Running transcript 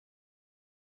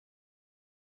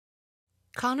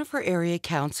Conifer Area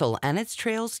Council and its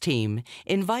trails team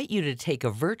invite you to take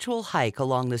a virtual hike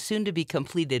along the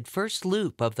soon-to-be-completed first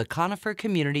loop of the Conifer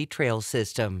Community Trail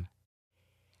System.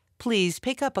 Please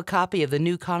pick up a copy of the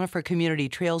new Conifer Community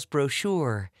Trails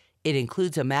brochure. It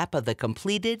includes a map of the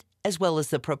completed as well as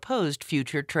the proposed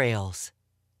future trails.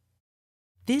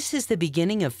 This is the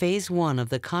beginning of Phase 1 of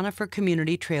the Conifer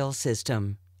Community Trail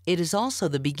System. It is also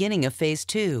the beginning of Phase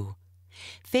 2.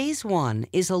 Phase 1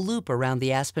 is a loop around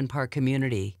the Aspen Park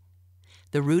community.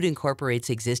 The route incorporates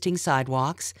existing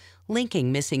sidewalks,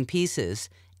 linking missing pieces,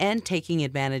 and taking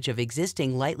advantage of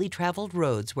existing lightly traveled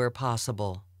roads where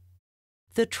possible.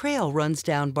 The trail runs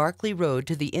down Barkley Road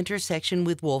to the intersection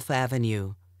with Wolf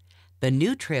Avenue. The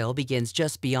new trail begins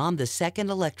just beyond the second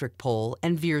electric pole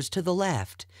and veers to the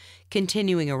left,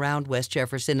 continuing around West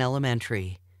Jefferson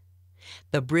Elementary.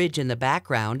 The bridge in the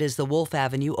background is the Wolf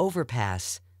Avenue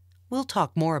overpass. We'll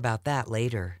talk more about that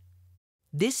later.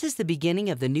 This is the beginning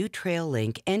of the new trail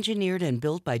link engineered and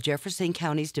built by Jefferson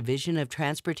County's Division of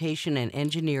Transportation and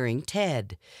Engineering,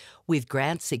 TED, with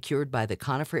grants secured by the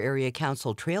Conifer Area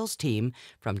Council Trails team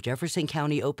from Jefferson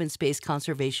County Open Space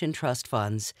Conservation Trust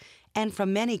funds and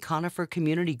from many Conifer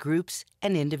community groups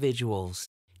and individuals.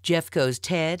 Jeffco's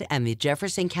TED and the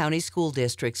Jefferson County School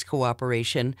District's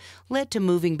cooperation led to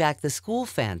moving back the school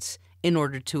fence in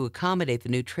order to accommodate the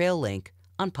new trail link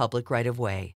on public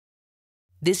right-of-way.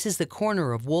 This is the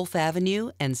corner of Wolf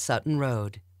Avenue and Sutton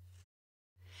Road.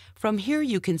 From here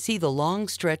you can see the long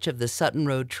stretch of the Sutton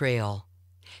Road Trail.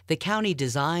 The county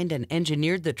designed and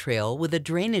engineered the trail with a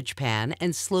drainage pan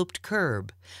and sloped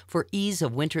curb for ease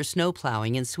of winter snow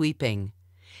plowing and sweeping.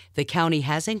 The county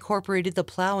has incorporated the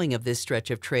plowing of this stretch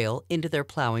of trail into their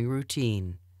plowing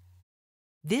routine.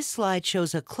 This slide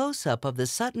shows a close-up of the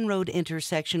Sutton Road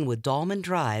intersection with Dahlman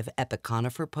Drive at the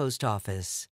Conifer Post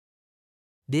Office.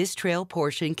 This trail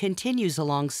portion continues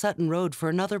along Sutton Road for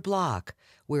another block,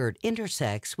 where it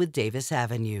intersects with Davis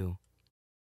Avenue.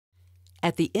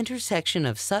 At the intersection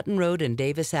of Sutton Road and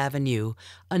Davis Avenue,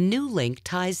 a new link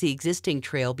ties the existing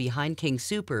trail behind King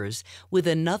Soopers with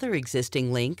another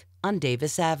existing link on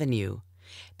Davis Avenue.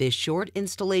 This short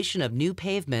installation of new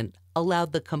pavement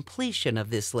allowed the completion of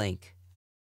this link.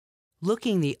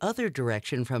 Looking the other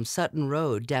direction from Sutton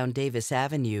Road down Davis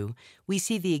Avenue, we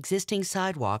see the existing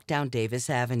sidewalk down Davis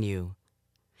Avenue.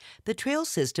 The trail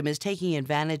system is taking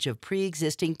advantage of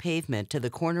pre-existing pavement to the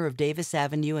corner of Davis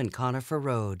Avenue and Conifer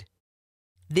Road.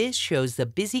 This shows the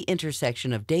busy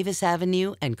intersection of Davis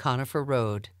Avenue and Conifer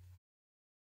Road.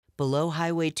 Below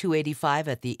Highway 285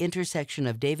 at the intersection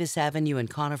of Davis Avenue and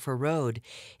Conifer Road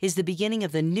is the beginning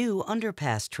of the new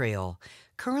underpass trail,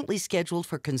 currently scheduled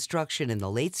for construction in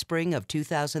the late spring of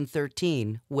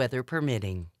 2013, weather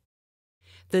permitting.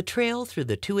 The trail through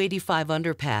the 285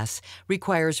 underpass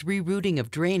requires rerouting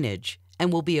of drainage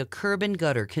and will be a curb and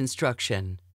gutter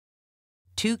construction.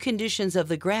 Two conditions of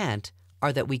the grant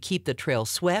are that we keep the trail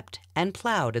swept and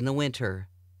plowed in the winter.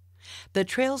 The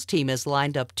Trails team has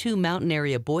lined up 2 Mountain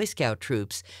Area Boy Scout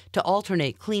troops to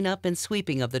alternate cleanup and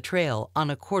sweeping of the trail on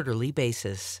a quarterly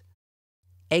basis.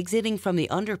 Exiting from the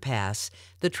underpass,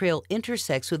 the trail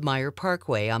intersects with Meyer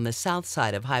Parkway on the south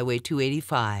side of Highway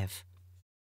 285.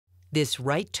 This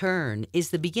right turn is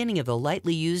the beginning of the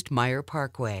lightly used Meyer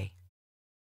Parkway.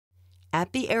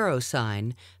 At the arrow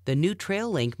sign, the new trail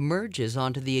link merges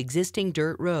onto the existing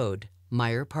dirt road,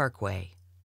 Meyer Parkway.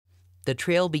 The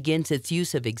trail begins its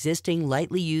use of existing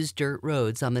lightly used dirt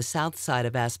roads on the south side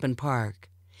of Aspen Park.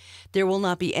 There will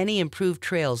not be any improved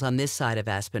trails on this side of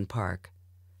Aspen Park.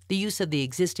 The use of the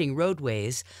existing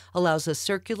roadways allows a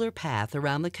circular path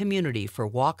around the community for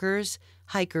walkers,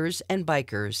 hikers, and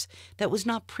bikers that was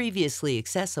not previously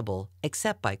accessible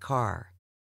except by car.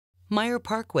 Meyer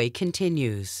Parkway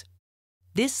continues.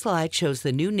 This slide shows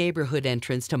the new neighborhood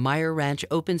entrance to Meyer Ranch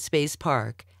Open Space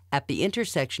Park at the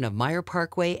intersection of Meyer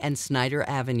Parkway and Snyder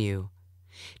Avenue.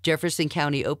 Jefferson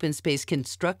County Open Space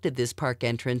constructed this park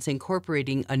entrance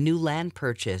incorporating a new land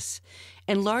purchase,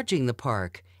 enlarging the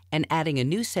park, and adding a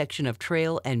new section of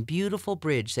trail and beautiful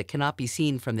bridge that cannot be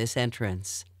seen from this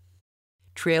entrance.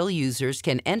 Trail users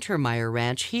can enter Meyer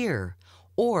Ranch here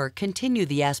or continue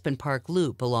the Aspen Park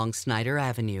loop along Snyder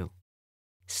Avenue.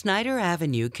 Snyder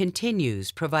Avenue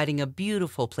continues, providing a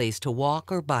beautiful place to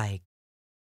walk or bike.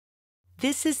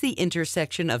 This is the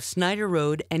intersection of Snyder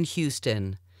Road and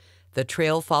Houston. The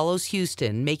trail follows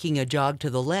Houston, making a jog to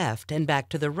the left and back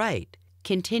to the right,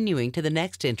 continuing to the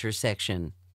next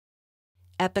intersection.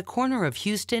 At the corner of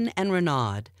Houston and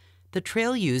Renaud, the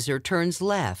trail user turns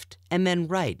left and then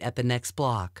right at the next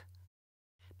block.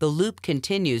 The loop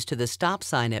continues to the stop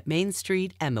sign at Main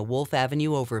Street and the Wolf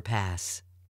Avenue overpass.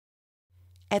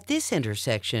 At this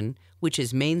intersection, which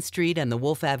is Main Street and the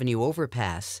Wolf Avenue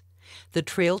overpass, the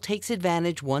trail takes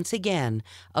advantage once again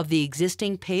of the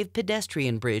existing paved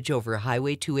pedestrian bridge over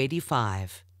Highway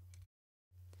 285.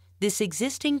 This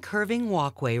existing curving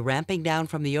walkway ramping down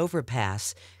from the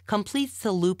overpass completes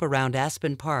the loop around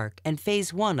Aspen Park and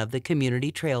Phase 1 of the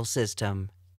community trail system.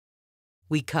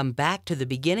 We come back to the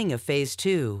beginning of Phase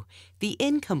 2, the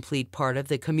incomplete part of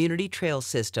the community trail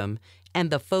system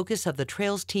and the focus of the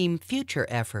Trails team future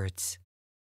efforts.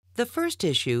 The first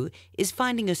issue is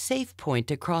finding a safe point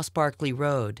to cross Barkley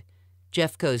Road.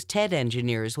 Jeffco's TED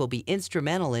engineers will be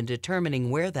instrumental in determining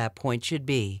where that point should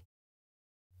be.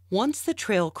 Once the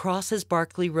trail crosses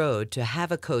Barkley Road to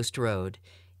Havecoast Road,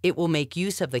 it will make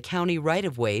use of the county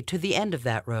right-of-way to the end of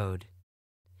that road.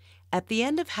 At the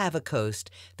end of Havecoast,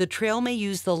 the trail may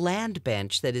use the land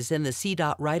bench that is in the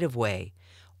CDOT right-of-way,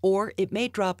 or it may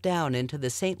drop down into the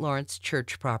St. Lawrence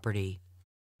Church property.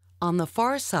 On the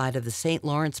far side of the St.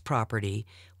 Lawrence property,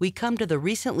 we come to the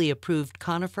recently approved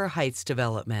Conifer Heights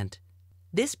development.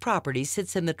 This property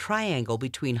sits in the triangle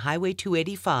between Highway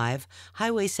 285,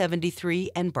 Highway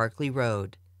 73, and Barkley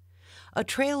Road. A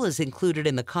trail is included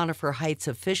in the Conifer Heights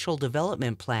official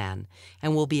development plan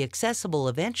and will be accessible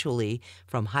eventually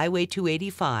from Highway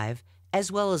 285 as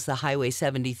well as the Highway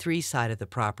 73 side of the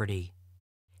property.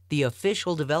 The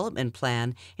official development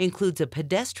plan includes a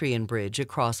pedestrian bridge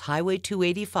across Highway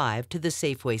 285 to the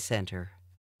Safeway Center.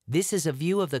 This is a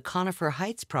view of the Conifer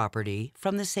Heights property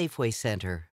from the Safeway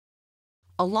Center.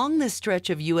 Along this stretch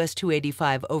of US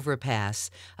 285 overpass,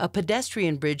 a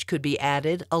pedestrian bridge could be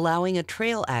added, allowing a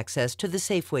trail access to the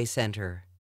Safeway Center.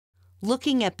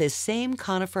 Looking at this same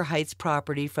Conifer Heights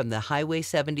property from the Highway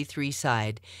 73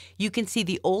 side, you can see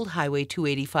the old Highway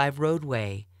 285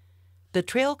 roadway. The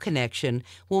trail connection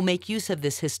will make use of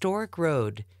this historic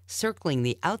road, circling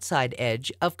the outside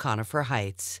edge of Conifer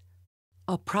Heights.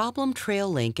 A problem trail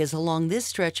link is along this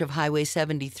stretch of Highway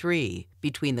 73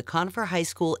 between the Conifer High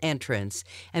School entrance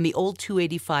and the old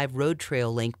 285 road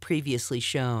trail link previously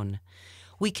shown.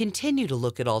 We continue to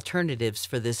look at alternatives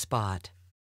for this spot.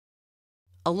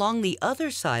 Along the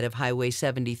other side of Highway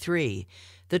 73,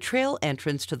 the trail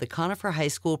entrance to the Conifer High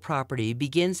School property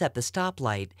begins at the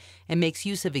stoplight and makes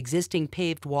use of existing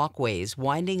paved walkways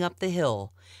winding up the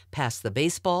hill, past the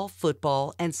baseball,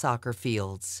 football, and soccer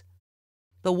fields.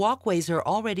 The walkways are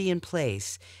already in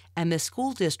place, and the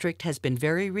school district has been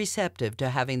very receptive to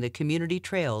having the community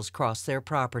trails cross their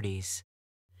properties.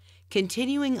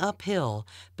 Continuing uphill,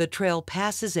 the trail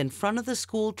passes in front of the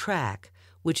school track,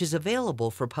 which is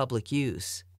available for public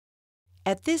use.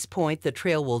 At this point, the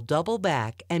trail will double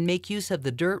back and make use of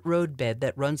the dirt road bed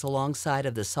that runs alongside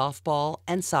of the softball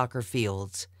and soccer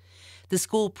fields. The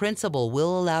school principal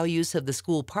will allow use of the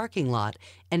school parking lot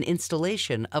and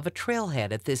installation of a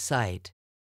trailhead at this site.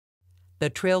 The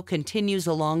trail continues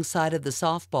alongside of the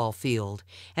softball field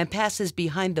and passes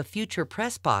behind the future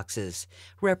press boxes,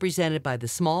 represented by the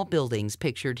small buildings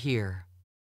pictured here.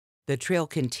 The trail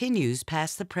continues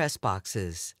past the press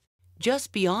boxes.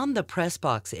 Just beyond the press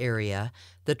box area,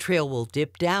 the trail will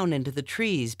dip down into the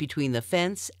trees between the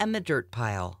fence and the dirt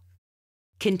pile.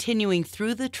 Continuing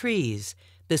through the trees,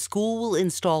 the school will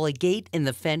install a gate in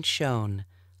the fence shown,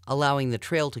 allowing the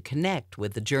trail to connect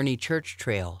with the Journey Church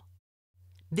Trail.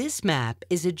 This map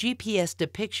is a GPS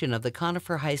depiction of the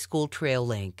Conifer High School trail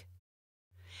link.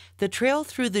 The trail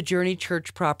through the Journey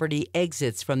Church property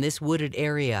exits from this wooded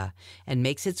area and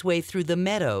makes its way through the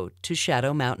meadow to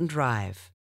Shadow Mountain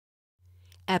Drive.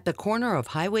 At the corner of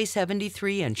Highway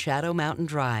 73 and Shadow Mountain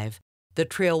Drive, the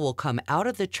trail will come out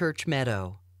of the church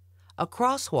meadow. A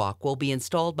crosswalk will be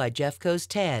installed by Jeffco's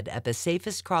TED at the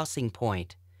safest crossing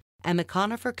point, and the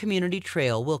Conifer Community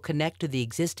Trail will connect to the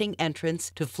existing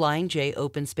entrance to Flying J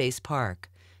Open Space Park,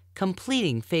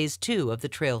 completing Phase 2 of the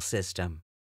trail system.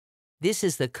 This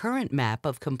is the current map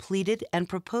of completed and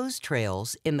proposed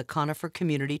trails in the Conifer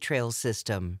Community Trail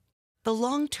System. The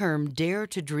long-term Dare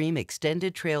to Dream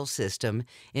Extended Trail System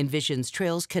envisions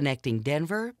trails connecting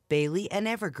Denver, Bailey, and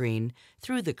Evergreen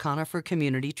through the Conifer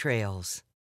Community Trails.